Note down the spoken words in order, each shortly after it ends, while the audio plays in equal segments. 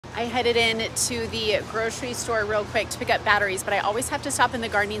I headed in to the grocery store real quick to pick up batteries, but I always have to stop in the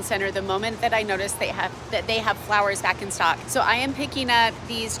gardening center the moment that I notice they have flowers back in stock. So I am picking up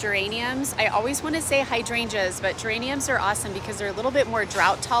these geraniums. I always want to say hydrangeas, but geraniums are awesome because they're a little bit more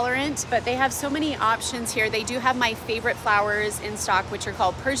drought tolerant, but they have so many options here. They do have my favorite flowers in stock, which are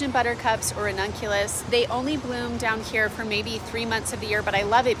called Persian buttercups or ranunculus. They only bloom down here for maybe 3 months of the year, but I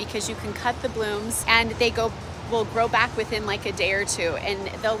love it because you can cut the blooms and they will grow back within like a day or two, and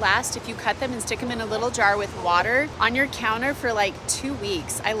they'll last if you cut them and stick them in a little jar with water on your counter for like 2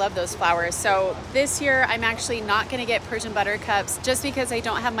 weeks. I love those flowers. So this year I'm actually not going to get Persian buttercups just because I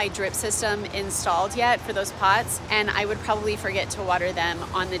don't have my drip system installed yet for those pots, and I would probably forget to water them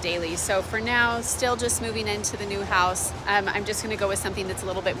on the daily. So for now, still just moving into the new house, I'm just going to go with something that's a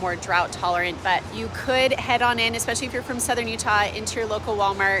little bit more drought tolerant. But you could head on in, especially if you're from Southern Utah, into your local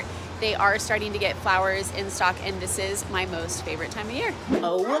Walmart. They are starting to get flowers in stock, and this is my most favorite time of year.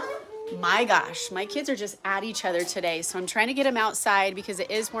 Oh my gosh, my kids are just at each other today. So I'm trying to get them outside because it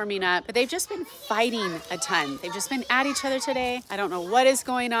is warming up, but they've just been fighting a ton. They've just been at each other today. I don't know what is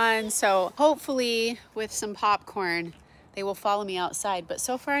going on. So hopefully with some popcorn, they will follow me outside. But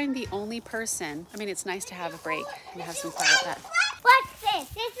so far I'm the only person. I mean, it's nice to have a break and have some quiet time. What's this?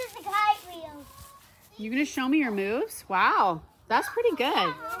 This is the kite wheel. You're gonna show me your moves? Wow, that's pretty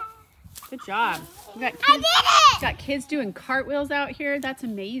good. Good job. We got kids, I did it! got kids doing cartwheels out here. That's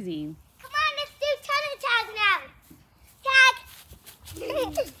amazing. Come on, let's do tunnel tag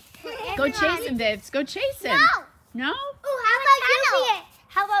now. Tag. Go chase him, Vivs. Go chase him. No. No? Ooh,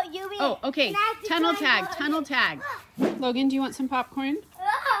 how about you be it? Oh, okay. Tunnel tag. Tunnel tag. Logan, do you want some popcorn?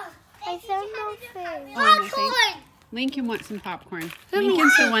 I saw no food. Oh, no, thanks. Lincoln wants some popcorn.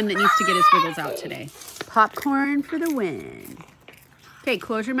 Lincoln's the one that needs to get his wiggles out today. Popcorn for the win. Okay,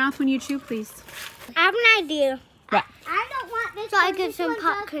 close your mouth when you chew, please. I have an idea. What? I don't want this. So I get some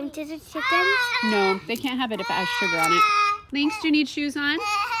popcorn to the chickens? No, they can't have it if it has sugar on it. Lynx, do you need shoes on?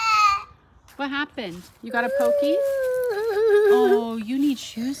 What happened? You got a pokey? Oh, you need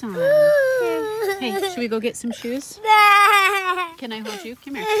shoes on. Hey, should we go get some shoes? Can I hold you?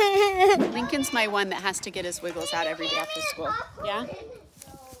 Come here. Lincoln's my one that has to get his wiggles out every day after school. Yeah?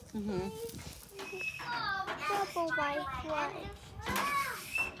 Mm-hmm.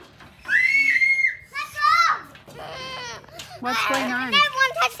 What's going on? I never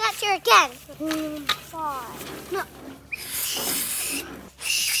want to touch that chair again. No.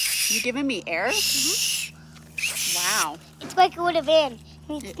 You giving me air? Mm-hmm. Wow. It's like it would have been.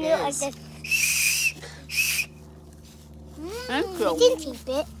 It's It like is. this. That's cool. You can keep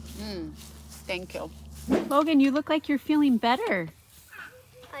it. Thank you. Logan, you look like you're feeling better.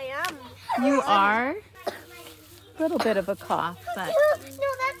 I am. You are? A little bit of a cough, but... No,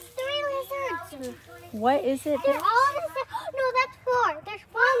 that's 3 lizards. What is it? They're all in the same... No, that's 4. There's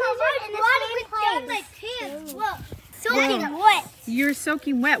 4 lizards in the same place. Look. Soaking wet. You're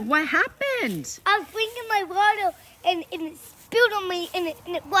soaking wet. What happened? I was drinking my water and it spilled on me and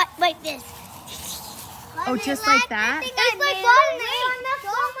it wet like this. Oh, just like that? It's like water.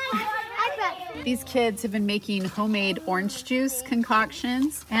 These kids have been making homemade orange juice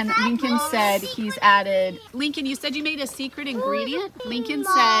concoctions, and Lincoln said he's added... Lincoln, you said you made a secret ingredient? Lincoln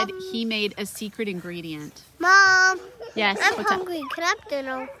said he made a secret ingredient. Mom. Yes. I'm what's up? hungry. Can I have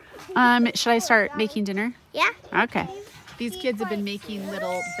dinner? Should I start making dinner? Yeah. Okay. These kids have been making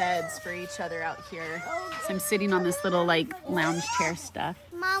little beds for each other out here. So I'm sitting on this little like lounge chair stuff.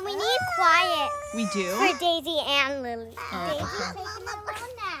 Mom, we need quiet. We do? For Daisy and Lily. Oh, okay.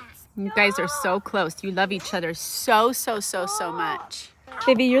 You guys are so close. You love each other so much.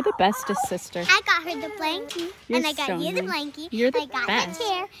 Baby, you're the bestest sister. I got her the blankie, You're and I got so you the nice. blankie. You're the I got best. the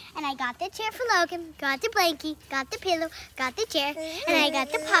chair, and I got the chair for Logan. Got the blankie, got the pillow, got the chair, and I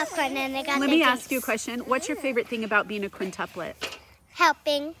got the popcorn, and I got Let the me drinks. ask you a question. What's your favorite thing about being a quintuplet?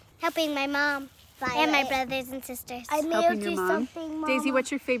 Helping my mom and my brothers and sisters. I Helping your mom. Daisy,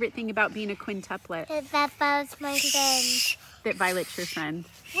 what's your favorite thing about being a quintuplet? That was my friend. That Violet's your friend.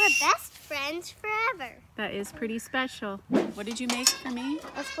 We're best friends forever. That is pretty special. What did you make for me?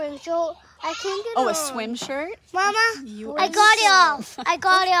 A swim shirt. I can't get Oh, it a on. swim shirt? Mama, You I are got it all. I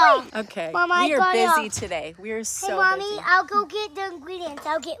got it all. Okay. Mama, I we are got it busy all. today. We are Hey, so Mommy, busy. I'll go get the ingredients.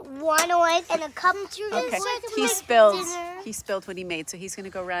 I'll get 1 oil and a cup of sugar. Okay. He spilled what he made, so he's gonna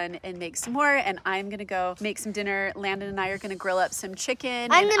go run and make some more, and I'm gonna go make some dinner. Landon and I are gonna grill up some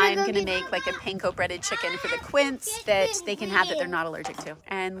chicken, I'm and gonna I'm go gonna get- make like a panko breaded chicken for the quints that they can have that they're not allergic to.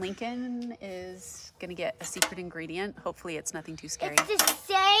 And Lincoln is gonna get a secret ingredient. Hopefully it's nothing too scary. It's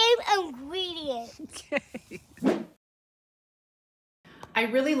the same ingredient. Okay. I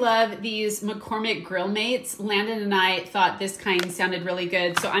really love these McCormick Grill Mates. Landon and I thought this kind sounded really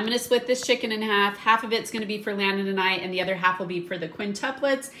good. So I'm gonna split this chicken in half. Half of it's gonna be for Landon and I, and the other half will be for the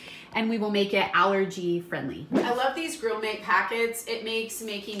Quintuplets, and we will make it allergy friendly. I love these Grill Mate packets. It makes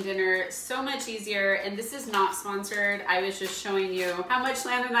making dinner so much easier, and this is not sponsored. I was just showing you how much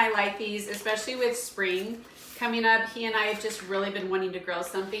Landon and I like these, especially with spring coming up. He and I have just really been wanting to grill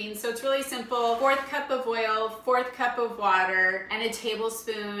something. So it's really simple. 1/4 cup of oil, 1/4 cup of water, and a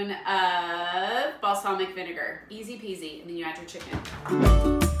tablespoon of balsamic vinegar. Easy peasy, and then you add your chicken.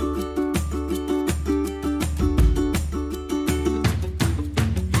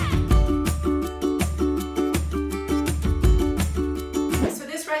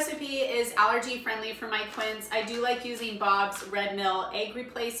 Is allergy friendly for my quints. I do like using Bob's Red Mill egg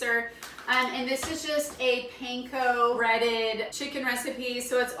replacer. And this is just a panko breaded chicken recipe.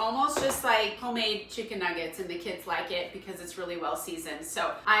 So it's almost just like homemade chicken nuggets, and the kids like it because it's really well seasoned.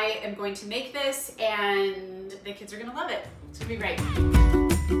 So I am going to make this, and the kids are gonna love it. It's gonna be great.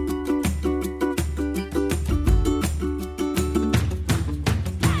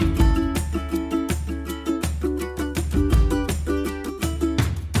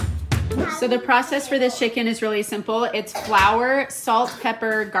 So the process for this chicken is really simple. It's flour, salt,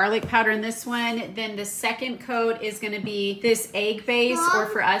 pepper, garlic powder in this one. Then the second coat is gonna be this egg base, Mom, or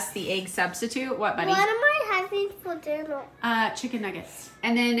for us, the egg substitute. What, buddy? What am I having for dinner? Chicken nuggets.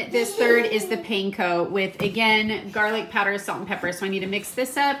 And then this third is the panko with, again, garlic powder, salt, and pepper. So I need to mix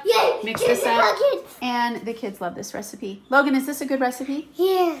this up, mix this up. And the kids love this recipe. Logan, is this a good recipe?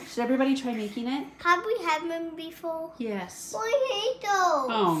 Yeah. Should everybody try making it? Have we had them before? Yes. I hate those.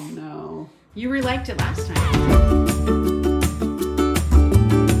 Oh no. You really liked it last time.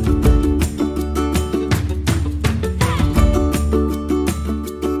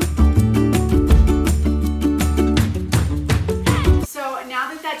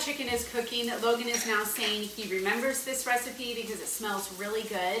 Chicken is cooking. Logan is now saying he remembers this recipe because it smells really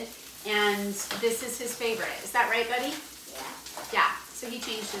good, and this is his favorite. Is that right, buddy? Yeah. Yeah, so he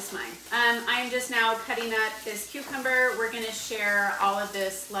changed his mind. I'm just now cutting up this cucumber. We're gonna share all of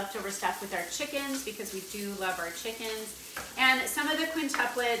this leftover stuff with our chickens because we do love our chickens. And some of the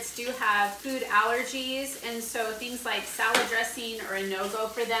quintuplets do have food allergies, and so things like salad dressing are a no-go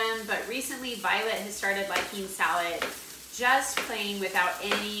for them, but recently Violet has started liking salad just plain without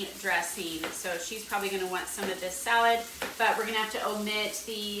any dressing. So she's probably gonna want some of this salad, but we're gonna have to omit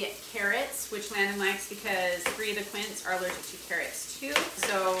the carrots, which Landon likes because 3 of the quints are allergic to carrots too.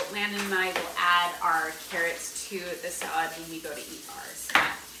 So Landon and I will add our carrots to the salad when we go to eat ours.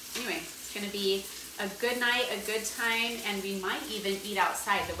 Anyway, it's gonna be a good night, a good time, and we might even eat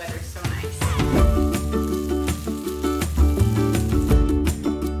outside. The weather's so nice.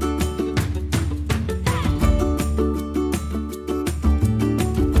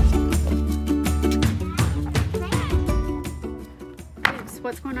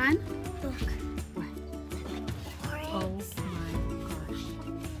 What's going on? Look. What? Oh my gosh.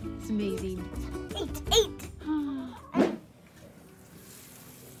 It's amazing. 8.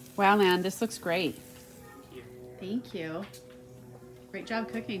 Wow, man, this looks great. Thank you. Great job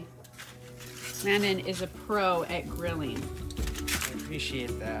cooking. Landon is a pro at grilling. I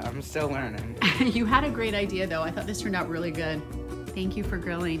appreciate that. I'm still learning. You had a great idea though. I thought this turned out really good. Thank you for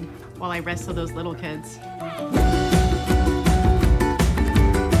grilling while I wrestle those little kids.